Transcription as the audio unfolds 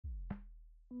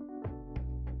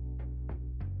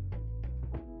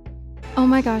Oh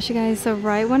my gosh, you guys, so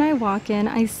right when I walk in,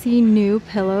 I see new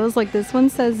pillows. Like this one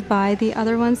says bye, the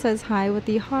other one says hi with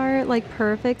the heart, like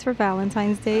perfect for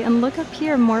Valentine's Day. And look up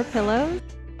here, more pillows.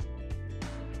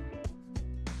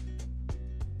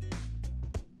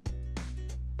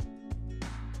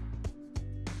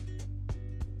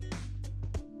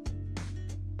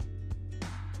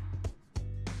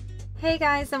 Hey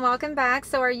guys, and welcome back.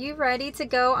 So are you ready to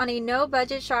go on a no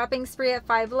budget shopping spree at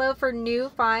Five Below for new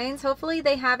finds? Hopefully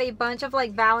they have a bunch of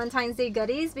like Valentine's Day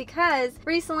goodies, because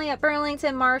recently at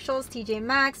Burlington, Marshalls, TJ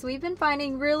Maxx, we've been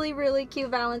finding really cute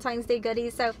Valentine's Day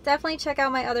goodies. So definitely check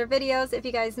out my other videos if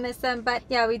you guys missed them. But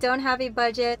yeah, we don't have a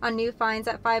budget on new finds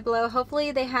at Five Below.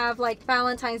 Hopefully they have like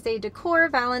Valentine's Day decor,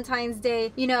 Valentine's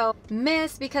Day, you know,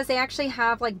 mist, because they actually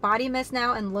have like body mist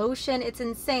now and lotion. It's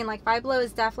insane. Like Five Below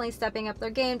is definitely stepping up their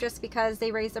game just because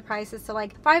they raised the prices to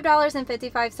like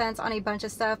 $5.55 on a bunch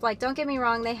of stuff. Like, don't get me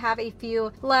wrong, they have a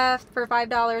few left for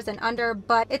 $5 and under,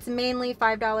 but it's mainly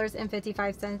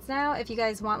 $5.55 now if you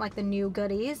guys want like the new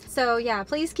goodies. So yeah,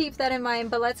 please keep that in mind.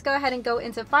 But let's go ahead and go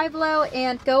into Five Below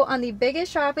and go on the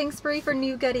biggest shopping spree for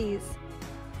new goodies.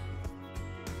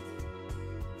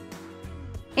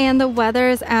 And the weather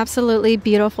is absolutely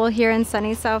beautiful here in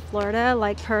sunny South Florida,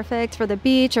 like perfect for the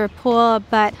beach or pool.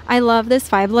 But I love this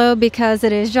Five Below because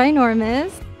it is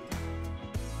ginormous.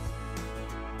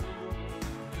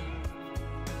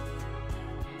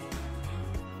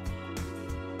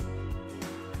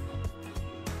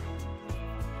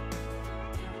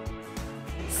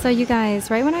 So you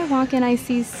guys, right when I walk in, I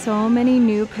see so many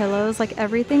new pillows. Like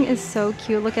everything is so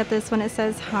cute. Look at this one. It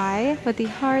says hi with the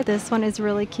heart. This one is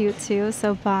really cute too.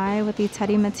 So bye with the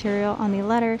teddy material on the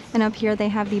letter. And up here they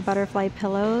have the butterfly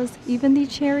pillows, even the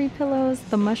cherry pillows,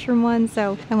 the mushroom ones.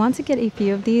 So I want to get a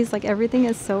few of these. Like everything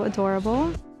is so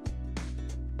adorable.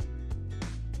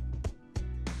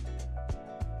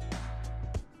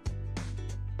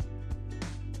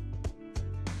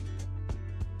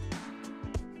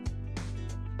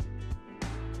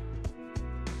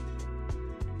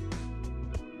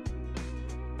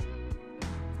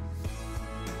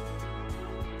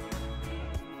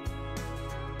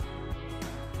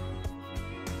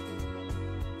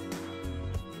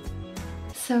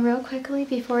 So real quickly,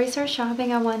 before we start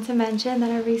shopping, I want to mention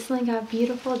that I recently got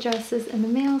beautiful dresses in the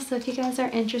mail. So if you guys are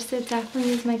interested,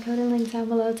 definitely use my code and link down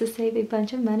below to save a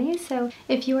bunch of money. So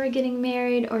if you are getting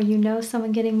married or you know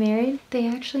someone getting married, they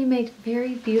actually make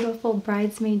very beautiful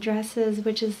bridesmaid dresses,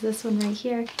 which is this one right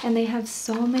here. And they have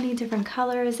so many different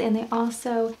colors, and they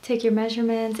also take your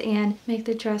measurements and make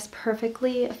the dress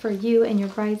perfectly for you and your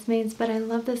bridesmaids. But I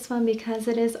love this one because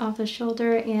it is off the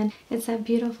shoulder and it's that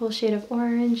beautiful shade of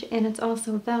orange, and it's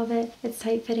also velvet. It's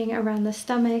tight fitting around the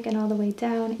stomach and all the way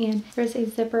down, and there's a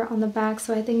zipper on the back,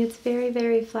 so I think it's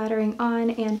very flattering on.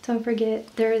 And don't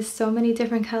forget, there is so many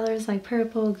different colors like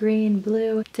purple, green,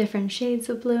 blue, different shades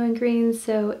of blue and green,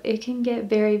 so it can get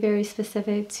very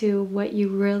specific to what you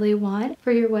really want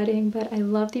for your wedding. But I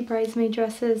love the bridesmaid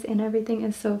dresses, and everything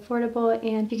is so affordable,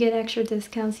 and you get extra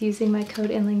discounts using my code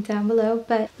and link down below.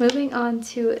 But moving on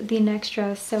to the next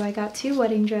dress, so I got two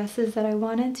wedding dresses that I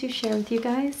wanted to share with you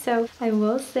guys. So I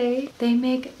will say they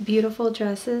make beautiful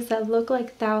dresses that look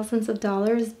like thousands of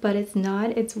dollars, but it's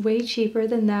not. It's way cheaper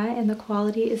than that, and the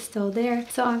quality is still there.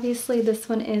 So obviously this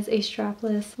one is a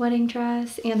strapless wedding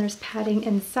dress, and there's padding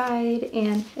inside,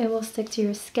 and it will stick to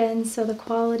your skin, so the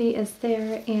quality is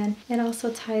there. And it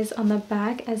also ties on the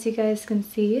back, as you guys can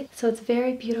see, so it's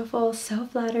very beautiful, so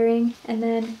flattering. And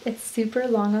then it's super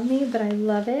long on me, but I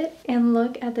love it. And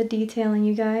look at the detailing,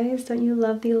 you guys. Don't you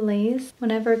love the lace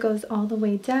whenever it goes all the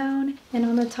way down? And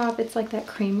on the top it's like that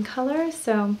cream color,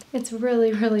 so it's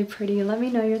really pretty. Let me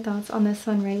know your thoughts on this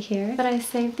one right here. But I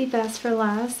saved the best for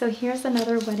last. So here's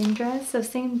another wedding dress. So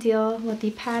same deal with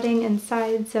the padding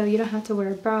inside, so you don't have to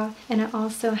wear a bra, and it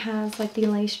also has like the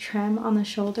lace trim on the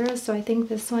shoulders, so I think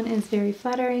this one is very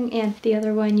flattering. And the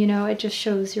other one, you know, it just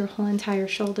shows your whole entire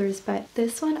shoulders, but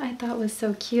this one I thought was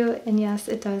so cute. And yes,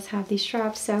 it does have these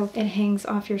straps, so it hangs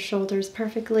off your shoulders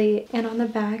perfectly. And on the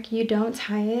back you don't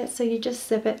tie it, so you just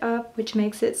zip it up, which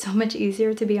makes it so much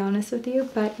easier, to be honest with you.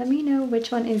 But let me know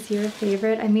which one is your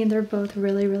favorite. I mean, they're both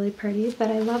really pretty,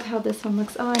 but I love how this one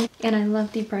looks on, and I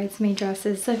love the bridesmaid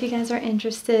dresses. So if you guys are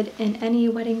interested in any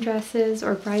wedding dresses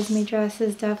or bridesmaid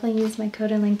dresses, definitely use my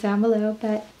code and link down below.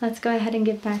 But let's go ahead and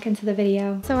get back into the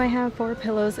video. So I have 4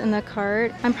 pillows in the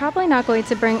cart. I'm probably not going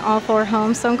to bring all 4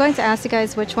 home, so I'm going to ask you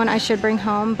guys which one I should bring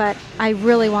home, but I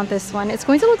really want this one. It's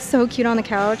going to look so cute on the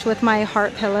couch with my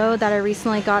heart pillow that I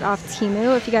recently got off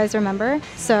Temu, if you guys remember. member.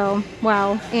 So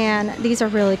wow, and these are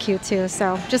really cute too.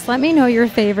 So just let me know your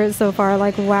favorites so far,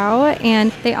 like wow.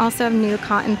 And they also have new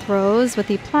cotton throws with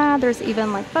the plaid. There's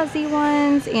even like fuzzy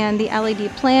ones and the LED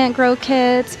plant grow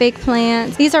kits, fake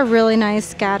plants. These are really nice,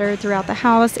 scattered throughout the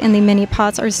house, and the mini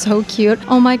pots are so cute.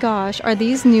 Oh my gosh, are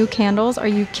these new candles? Are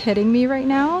you kidding me right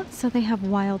now? So they have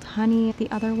wild honey. The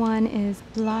other one is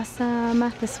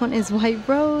blossom. This one is white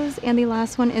rose, and the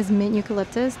last one is mint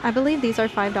eucalyptus. I believe these are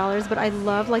 $5, but I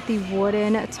love like the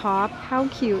wooden top. How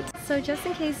cute. So just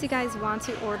in case you guys want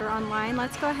to order online,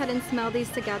 let's go ahead and smell these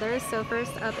together. So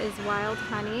first up is wild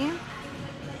honey.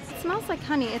 It smells like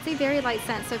honey. It's a very light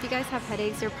scent, so if you guys have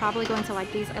headaches, you're probably going to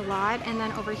like these a lot. And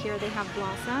then over here they have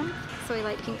blossom, so a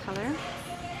light pink color.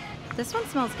 This one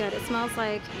smells good. It smells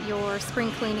like your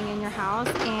spring cleaning in your house.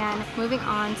 And moving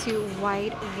on to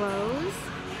white rose.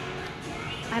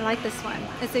 I like this one.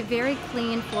 It's a very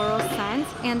clean floral scent.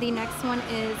 And the next one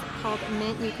is called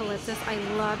mint eucalyptus. I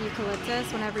love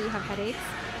eucalyptus whenever you have headaches.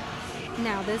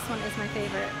 Now this one is my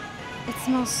favorite. It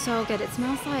smells so good. It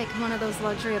smells like one of those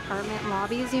luxury apartment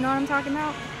lobbies. You know what I'm talking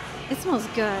about? It smells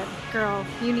good. Girl,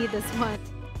 you need this one.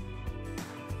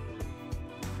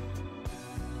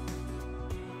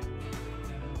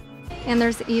 And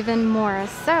there's even more.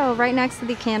 So right next to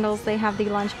the candles, they have the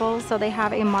lunch bowls. So they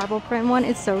have a marble print one.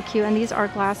 It's so cute. And these are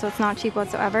glass, so it's not cheap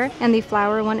whatsoever. And the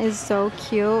flower one is so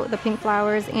cute. The pink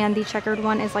flowers, and the checkered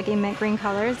one is like a mint green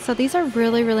color. So these are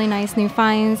really, really nice new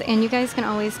finds. And you guys can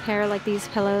always pair like these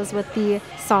pillows with the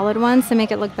solid ones to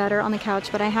make it look better on the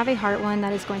couch. But I have a heart one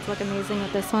that is going to look amazing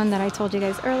with this one that I told you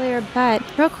guys earlier. But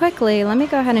real quickly, let me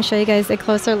go ahead and show you guys a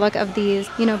closer look of these,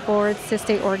 you know, boards to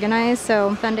stay organized.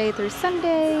 So Sunday through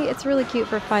Sunday, it's really cute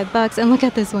for $5. And look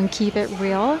at this one, keep it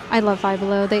real. I love Five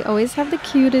Below. They always have the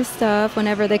cutest stuff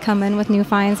whenever they come in with new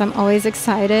finds. I'm always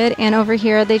excited. And over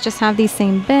here they just have these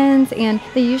same bins, and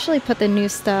they usually put the new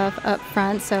stuff up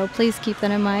front, so please keep that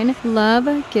in mind. Love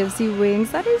gives you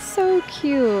wings. That is so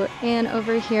cute. And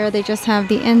over here they just have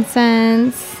the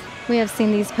incense. We have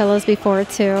seen these pillows before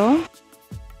too.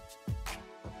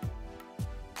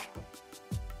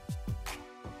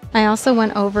 I also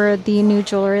went over the new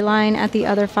jewelry line at the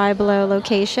other Five Below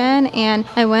location, and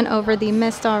I went over the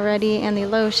mist already and the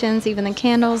lotions, even the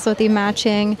candles with the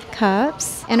matching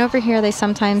cups. And over here they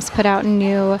sometimes put out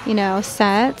new, you know,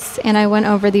 sets, and I went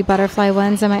over the butterfly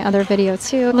ones in my other video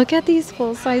too. Look at these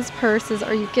full-size purses.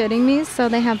 Are you kidding me? So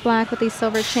they have black with the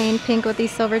silver chain, pink with the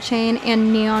silver chain,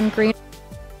 and neon green.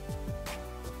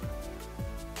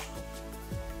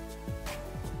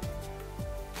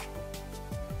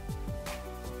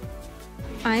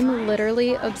 I'm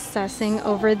literally obsessing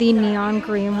over the neon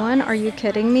green one. Are you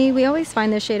kidding me? We always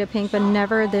find this shade of pink, but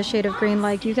never this shade of green.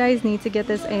 Like, you guys need to get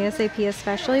this ASAP,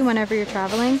 especially whenever you're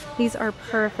traveling. These are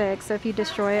perfect. So if you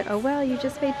destroy it, oh well, you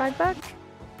just paid $5.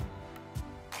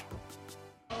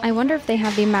 I wonder if they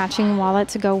have the matching wallet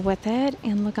to go with it.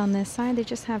 And look on this side, they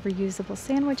just have reusable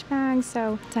sandwich bags.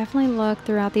 So definitely look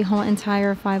throughout the whole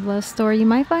entire Five Below store. You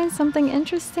might find something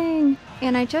interesting.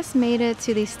 And I just made it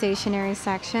to the stationery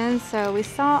section. So we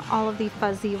saw all of the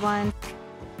fuzzy ones.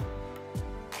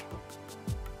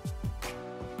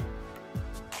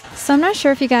 So I'm not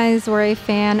sure if you guys were a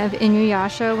fan of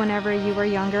Inuyasha whenever you were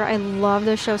younger. I love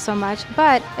this show so much.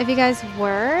 But if you guys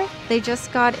were, they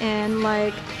just got in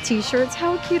like t-shirts.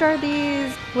 How cute are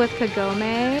these? With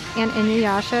Kagome and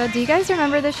Inuyasha. Do you guys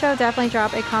remember this show? Definitely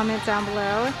drop a comment down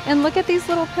below. And look at these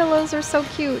little pillows. They're so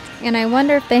cute. And I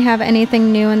wonder if they have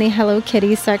anything new in the Hello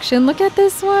Kitty section. Look at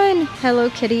this one. Hello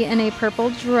Kitty in a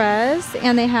purple dress.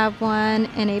 And they have one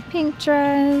in a pink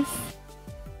dress.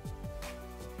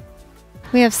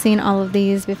 We have seen all of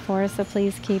these before, so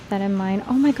please keep that in mind.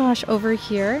 Oh my gosh, over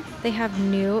here they have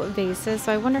new vases,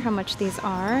 so I wonder how much these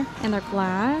are. And they're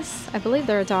glass. I believe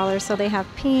they're $1, so they have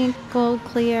pink, gold,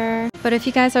 clear. But if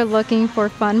you guys are looking for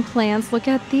fun plants, look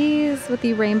at these with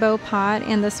the rainbow pot,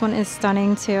 and this one is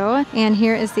stunning too. And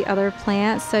here is the other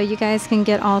plant, so you guys can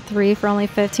get all three for only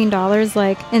 $15.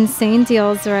 Like, insane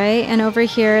deals, right? And over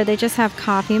here they just have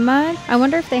coffee mug. I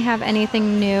wonder if they have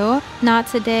anything new. Not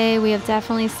today. We have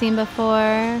definitely seen before.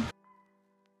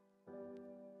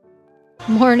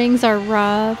 Mornings are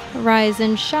rough, rise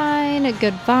and shine,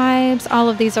 good vibes. All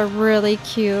of these are really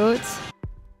cute.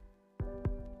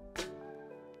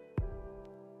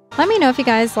 Let me know if you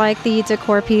guys like the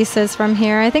decor pieces from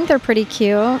here. I think they're pretty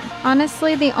cute.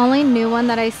 Honestly, the only new one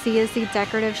that I see is the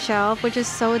decorative shelf, which is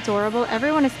so adorable.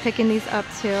 Everyone is picking these up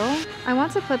too. I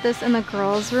want to put this in the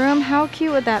girls' room. How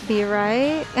cute would that be,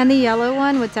 right? And the yellow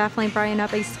one would definitely brighten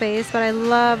up a space, but I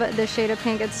love the shade of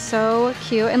pink. It's so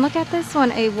cute. And look at this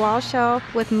one, a wall shelf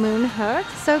with moon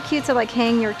hooks. So cute to like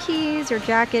hang your keys, your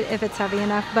jacket if it's heavy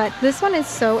enough, but this one is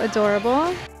so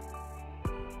adorable.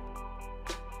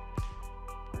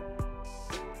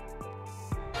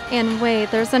 And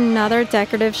wait, there's another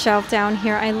decorative shelf down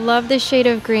here. I love this shade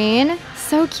of green.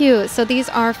 So cute. So these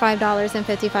are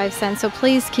 $5.55, so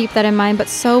please keep that in mind, but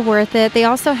so worth it. They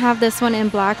also have this one in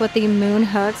black with the moon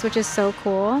hooks, which is so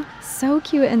cool. So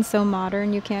cute and so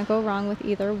modern. You can't go wrong with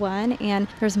either one. And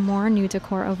there's more new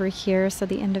decor over here. So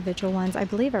the individual ones, I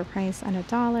believe, are priced at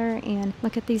 $1. And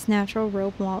look at these natural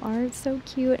rope wall art. So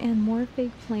cute. And more fake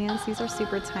plants. These are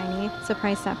super tiny. So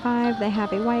priced at $5. They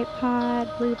have a white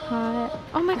pot, blue pot.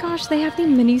 Oh my gosh, they have the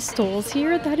mini stools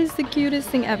here. That is the cutest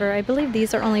thing ever. I believe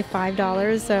these are only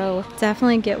 $5. So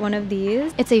definitely get one of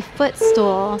these. It's a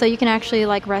footstool. So you can actually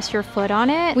like rest your foot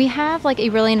on it. We have like a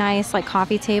really nice like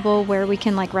coffee table where we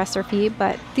can like rest our feet,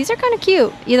 but these are kind of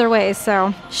cute either way.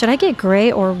 So should I get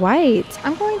gray or white?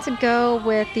 I'm going to go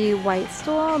with the white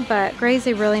stool, but gray is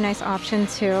a really nice option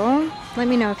too. Let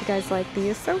me know if you guys like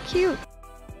these. So cute.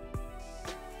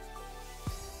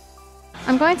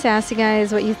 I'm going to ask you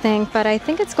guys what you think, but I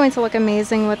think it's going to look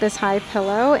amazing with this high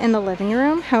pillow in the living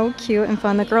room. How cute and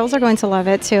fun. The girls are going to love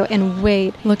it too. And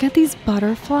wait, look at these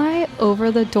butterfly over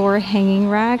the door hanging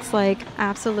racks. Like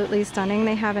absolutely stunning.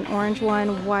 They have an orange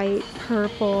one, white,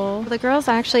 purple. The girls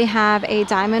actually have a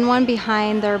diamond one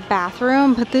behind their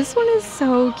bathroom, but this one is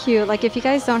so cute. Like if you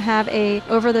guys don't have a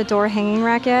over the door hanging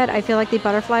rack yet, I feel like the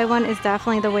butterfly one is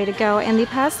definitely the way to go. And the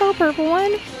pastel purple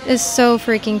one is so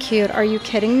freaking cute. Are you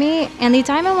kidding me? And the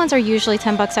diamond ones are usually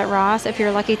 $10 at Ross if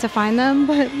you're lucky to find them,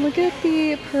 but look at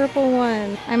the purple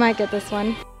one. I might get this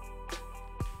one.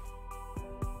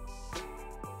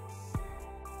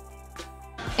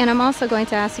 And I'm also going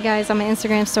to ask you guys on my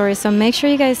Instagram story, so make sure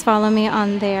you guys follow me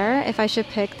on there if I should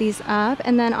pick these up.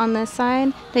 And then on this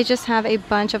side, they just have a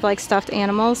bunch of like stuffed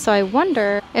animals, so I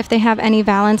wonder if they have any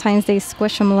Valentine's Day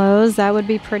Squishmallows. That would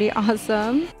be pretty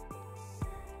awesome.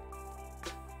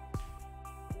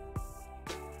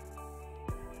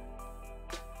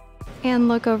 And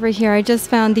look over here, I just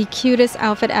found the cutest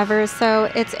outfit ever. So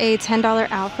it's a $10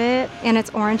 outfit and it's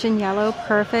orange and yellow,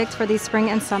 perfect for the spring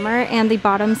and summer, and the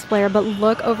bottoms flare. But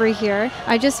look over here,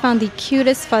 I just found the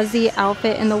cutest fuzzy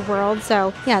outfit in the world.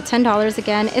 So yeah, $10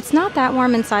 again. It's not that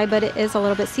warm inside, but it is a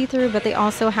little bit see-through, but they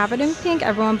also have it in pink.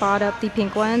 Everyone bought up the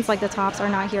pink ones, like the tops are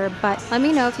not here, but let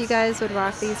me know if you guys would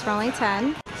rock these for only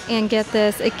 $10. And get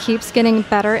this, it keeps getting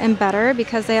better and better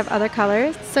because they have other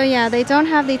colors. So yeah, they don't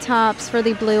have the tops for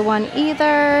the blue one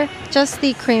either, just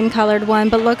the cream colored one.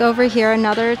 But look over here,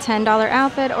 another $10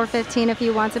 outfit, or $15 if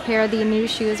you want to pair the new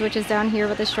shoes, which is down here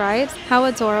with the stripes. How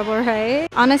adorable, right?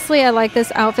 Honestly, I like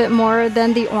this outfit more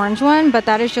than the orange one, but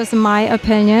that is just my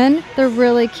opinion. They're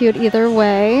really cute either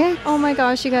way. Oh my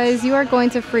gosh, you guys, you are going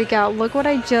to freak out. Look what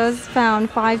I just found.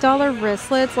 $5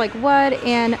 wristlets, like what?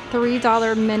 And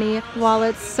 $3 mini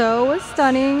wallets. So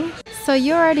stunning. So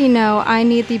you already know I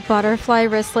need the butterfly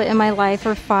wristlet in my life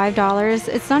for $5.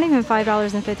 It's not even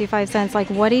 $5.55. Like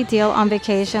what a deal on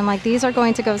vacation. Like these are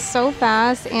going to go so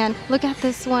fast. And look at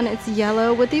this one. It's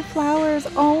yellow with the flowers.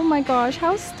 Oh my gosh,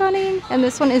 how stunning. And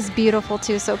this one is beautiful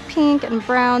too. So pink and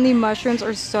brown. The mushrooms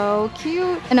are so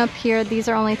cute. And up here, these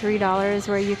are only $3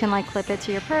 where you can like clip it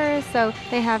to your purse. So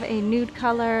they have a nude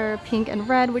color, pink and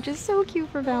red, which is so cute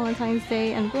for Valentine's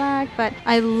Day, and black. But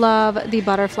I love the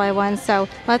butterfly one. So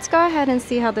let's go ahead and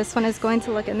see how this one is going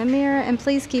to look in the mirror. And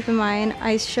please keep in mind,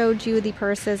 I showed you the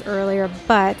purses earlier,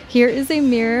 but here is a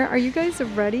mirror. Are you guys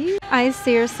ready? I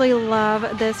seriously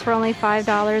love this for only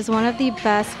 $5. One of the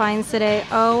best finds today.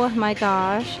 Oh my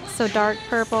gosh. So dark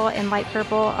purple and light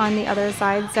purple on the other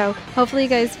side. So hopefully you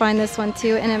guys find this one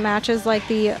too. And it matches like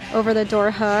the over the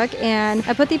door hook. And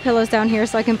I put the pillows down here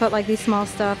so I can put like the small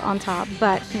stuff on top.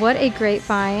 But what a great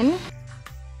find.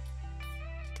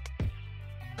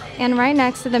 And right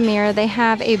next to the mirror, they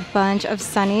have a bunch of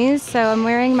sunnies. So I'm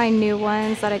wearing my new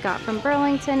ones that I got from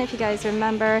Burlington, if you guys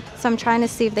remember. So I'm trying to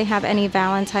see if they have any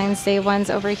Valentine's Day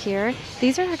ones over here.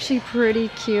 These are actually pretty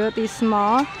cute, these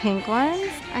small pink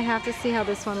ones. I have to see how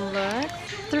this one looks.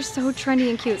 They're so trendy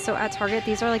and cute. So at Target,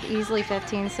 these are like easily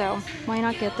 $15. So why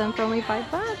not get them for only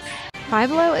 $5? Five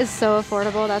Below is so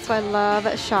affordable. That's why I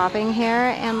love shopping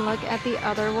here. And look at the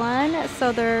other one.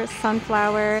 So they're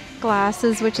sunflower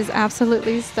glasses, which is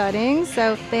absolutely stunning.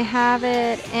 So they have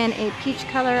it in a peach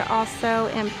color, also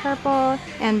in purple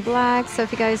and black. So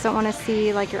if you guys don't want to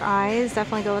see like your eyes,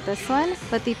 definitely go with this one.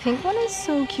 But the pink one is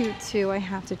so cute too. I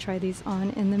have to try these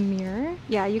on in the mirror.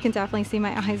 Yeah, you can definitely see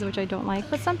my eyes, which I don't like,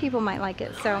 but some people might like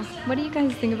it. So what do you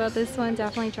guys think about this one?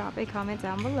 Definitely drop a comment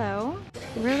down below.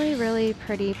 Really, really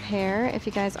pretty pair if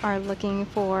you guys are looking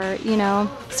for, you know,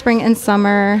 spring and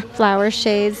summer flower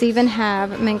shades. They even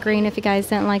have mint green if you guys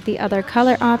didn't like the other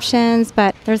color options,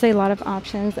 but there's a lot of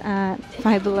options at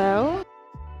Five Below.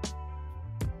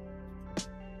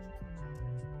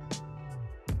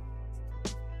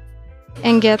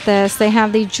 And get this, they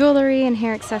have the jewelry and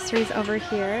hair accessories over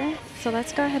here. So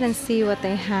let's go ahead and see what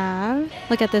they have.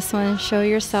 Look at this one, show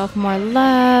yourself more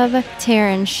love, tear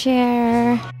and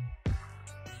share.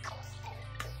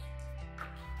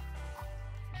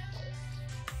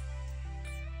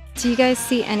 Do you guys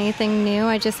see anything new?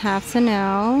 I just have to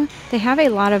know. They have a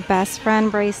lot of best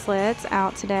friend bracelets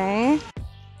out today.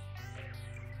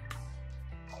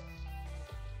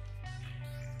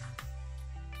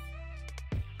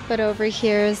 But over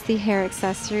here is the hair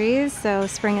accessories, so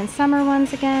spring and summer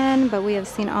ones again, but we have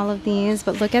seen all of these.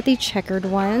 But look at the checkered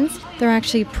ones. They're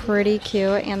actually pretty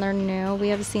cute and they're new. We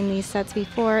have seen these sets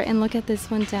before. And look at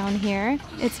this one down here.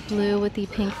 It's blue with the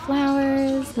pink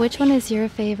flowers. Which one is your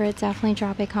favorite? Definitely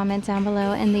drop a comment down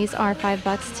below. And these are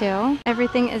 $5 too.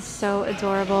 Everything is so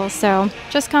adorable, so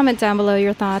just comment down below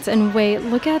your thoughts. And wait,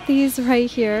 look at these right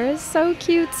here. So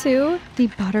cute too. The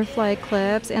butterfly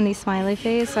clips and the smiley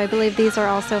face. So I believe these are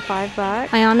also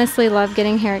 $5. I honestly love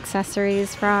getting hair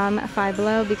accessories from Five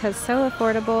Below because so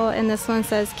affordable. And this one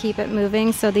says keep it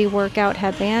moving, so the workout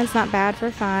headband's not bad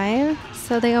for $5.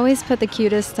 So they always put the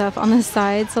cutest stuff on the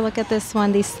side. So look at this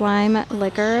one, the slime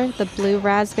liquor, the blue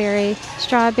raspberry,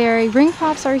 strawberry. Ring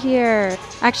pops are here.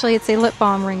 Actually, it's a lip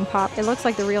balm ring pop. It looks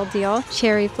like the real deal.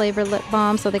 Cherry flavored lip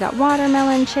balm. So they got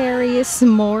watermelon, cherry,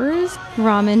 s'mores,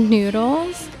 ramen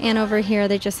noodles. And over here,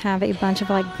 they just have a bunch of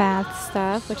like bath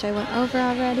stuff, which I went over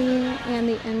already. And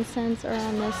the incense are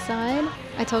on this side.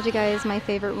 I told you guys my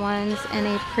favorite ones in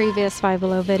a previous Five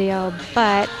Below video,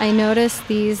 but I noticed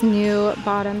these new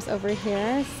bottoms over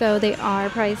here. So they are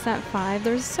priced at $5.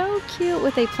 They're so cute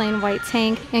with a plain white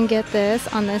tank. And get this,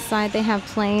 on this side they have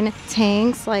plain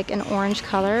tanks like an orange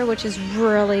color, which is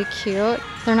really cute.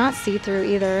 They're not see-through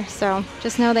either, so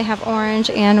just know they have orange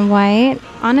and white.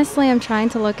 Honestly, I'm trying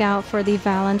to look out for the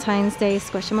Valentine's Day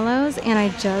Squishmallows, and I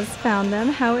just found them.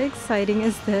 How exciting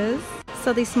is this?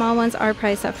 So these small ones are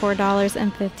priced at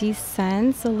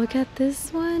 $4.50. So look at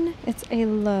this one. It's a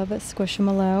Love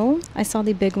Squishmallow. I saw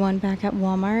the big one back at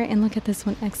Walmart. And look at this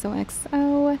one,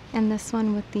 XOXO. And this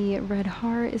one with the red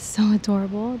heart is so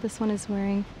adorable. This one is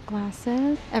wearing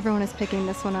glasses. Everyone is picking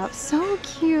this one up. So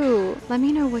cute. Let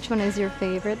me know which one is your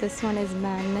favorite. This one is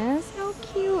Magnus. How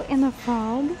cute. And the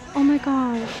frog. Oh my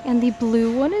gosh. And the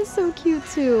blue one is so cute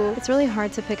too. It's really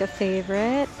hard to pick a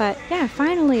favorite. But yeah,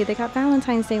 finally they got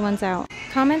Valentine's Day ones out.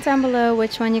 Comment down below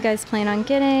which one you guys plan on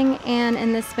getting, and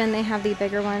in this bin they have the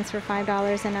bigger ones for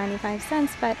 $5.95,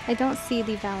 but I don't see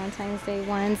the Valentine's Day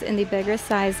ones in the bigger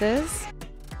sizes.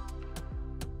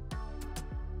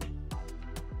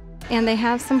 And they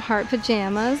have some heart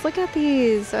pajamas. Look at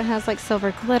these. So it has like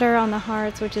silver glitter on the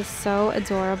hearts, which is so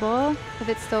adorable. If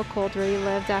it's still cold where you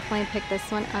live, definitely pick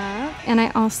this one up. And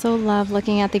I also love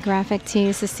looking at the graphic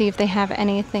tees to see if they have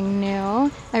anything new.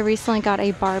 I recently got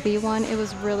a Barbie one. It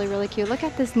was really, really cute. Look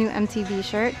at this new MTV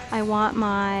shirt. I want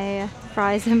my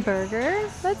fries and burger.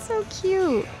 That's so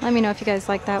cute. Let me know if you guys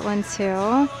like that one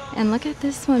too. And look at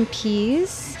this one,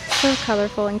 Peas. So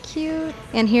colorful and cute.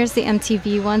 And here's the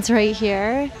MTV ones right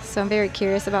here. So I'm very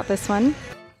curious about this one.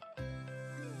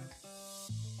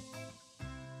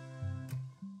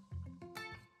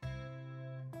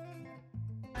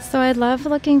 So I love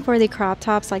looking for the crop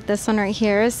tops like this one right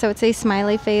here. So it's a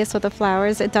smiley face with the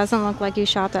flowers. It doesn't look like you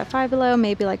shopped at Five Below,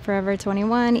 maybe like Forever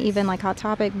 21, even like Hot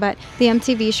Topic, but the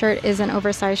MTV shirt is an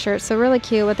oversized shirt, so really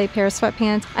cute with a pair of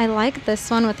sweatpants. I like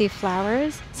this one with the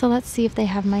flowers. So let's see if they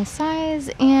have my size,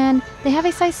 and they have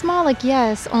a size small, like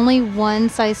yes, only one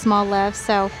size small left,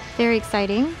 so very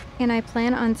exciting. And I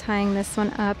plan on tying this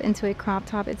one up into a crop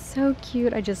top. It's so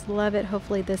cute. I just love it.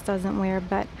 Hopefully this doesn't wear,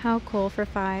 but how cool for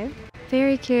 $5.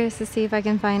 Very curious to see if I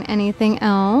can find anything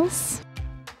else.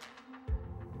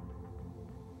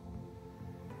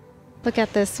 Look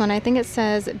at this one. I think it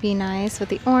says be nice with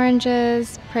the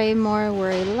oranges, pray more,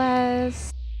 worry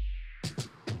less.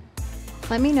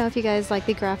 Let me know if you guys like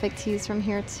the graphic tees from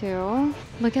here too.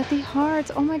 Look at the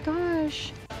hearts. Oh my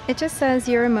gosh. It just says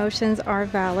your emotions are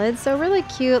valid. So really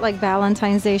cute, like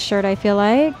Valentine's Day shirt, I feel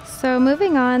like. So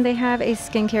moving on, they have a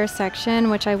skincare section,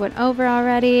 which I went over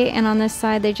already. And on this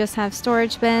side, they just have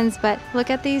storage bins. But look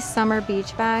at these summer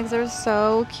beach bags. They're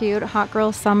so cute. Hot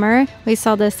Girl Summer. We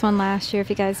saw this one last year, if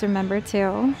you guys remember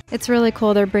too. It's really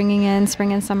cool. They're bringing in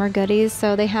spring and summer goodies.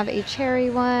 So they have a cherry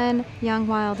one, young,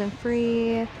 wild, and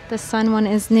free. The sun one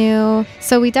is new.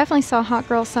 So we definitely saw Hot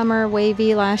Girl Summer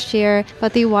wavy last year,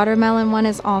 but the watermelon one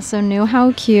is also new.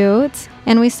 How cute.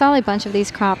 And we saw a bunch of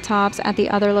these crop tops at the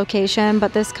other location,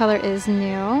 but this color is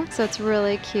new, so it's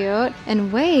really cute.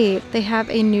 And wait, they have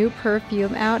a new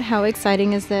perfume out. How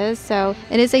exciting is this? So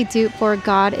it is a dupe for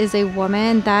God is a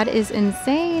Woman. That is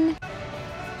insane.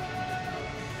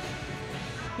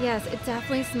 Yes, it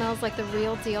definitely smells like the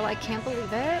real deal. I can't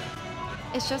believe it.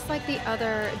 It's just like the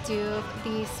other dupe,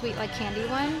 the sweet like candy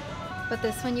one, but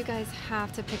this one you guys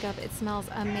have to pick up. It smells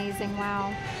amazing.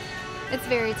 Wow. It's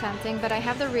very tempting, but I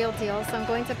have the real deal, so I'm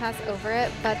going to pass over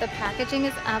it, but the packaging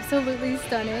is absolutely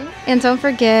stunning. And don't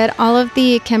forget, all of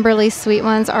the Kimberly sweet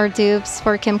ones are dupes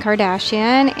for Kim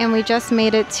Kardashian, and we just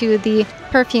made it to the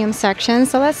perfume section,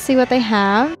 so let's see what they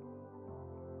have.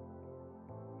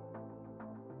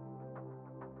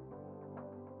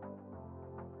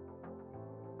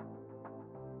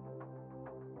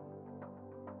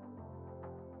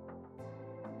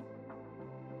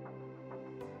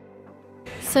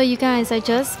 So you guys, I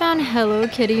just found Hello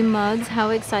Kitty mugs. How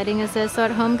exciting is this? So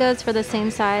at Home Goods for the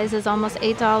same size is almost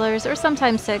 $8 or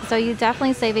sometimes $6. So you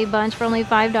definitely save a bunch for only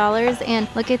 $5. And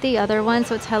look at the other one.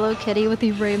 So it's Hello Kitty with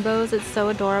the rainbows. It's so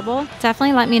adorable.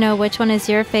 Definitely let me know which one is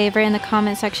your favorite in the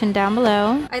comment section down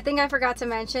below. I think I forgot to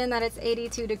mention that it's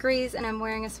 82 degrees and I'm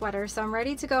wearing a sweater. So I'm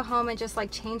ready to go home and just like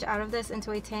change out of this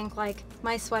into a tank. Like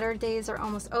my sweater days are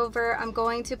almost over. I'm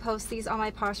going to post these on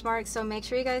my Poshmark. So make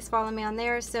sure you guys follow me on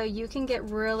there so you can get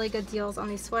really good deals on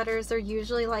these sweaters. They're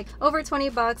usually like over 20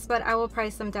 bucks, but I will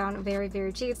price them down very,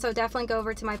 very cheap. So definitely go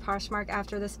over to my Poshmark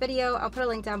after this video. I'll put a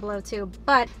link down below too.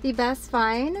 But the best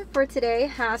find for today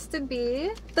has to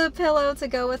be the pillow to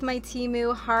go with my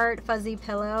Temu heart fuzzy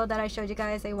pillow that I showed you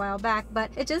guys a while back. But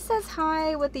it just says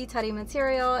hi with the teddy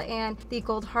material and the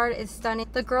gold heart is stunning.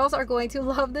 The girls are going to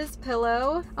love this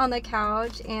pillow on the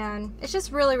couch and it's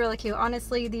just really, really cute.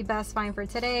 Honestly, the best find for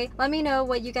today. Let me know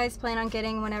what you guys plan on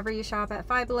getting whenever you shop at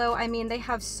Five Below. I mean, they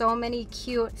have so many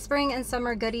cute spring and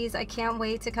summer goodies. I can't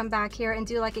wait to come back here and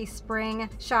do like a spring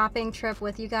shopping trip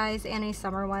with you guys and a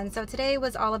summer one. So today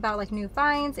was all about like new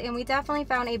finds and we definitely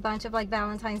found a bunch of like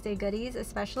Valentine's Day goodies,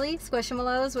 especially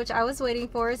Squishmallows, which I was waiting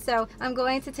for. So I'm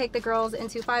going to take the girls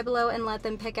into Five Below and let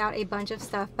them pick out a bunch of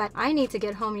stuff. But I need to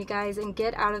get home, you guys, and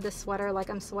get out of the sweater. Like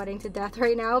I'm sweating to death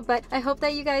right now. But I hope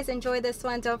that you guys enjoy this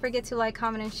one. Don't forget to like,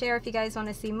 comment, and share if you guys want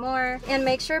to see more. And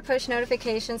make sure push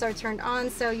notifications are turned on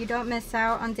so you don't miss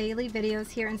out on daily videos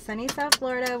here in sunny South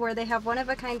Florida, where they have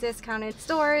one-of-a-kind discounted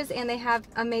stores and they have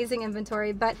amazing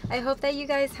inventory. But I hope that you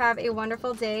guys have a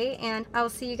wonderful day and I will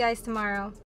see you guys tomorrow.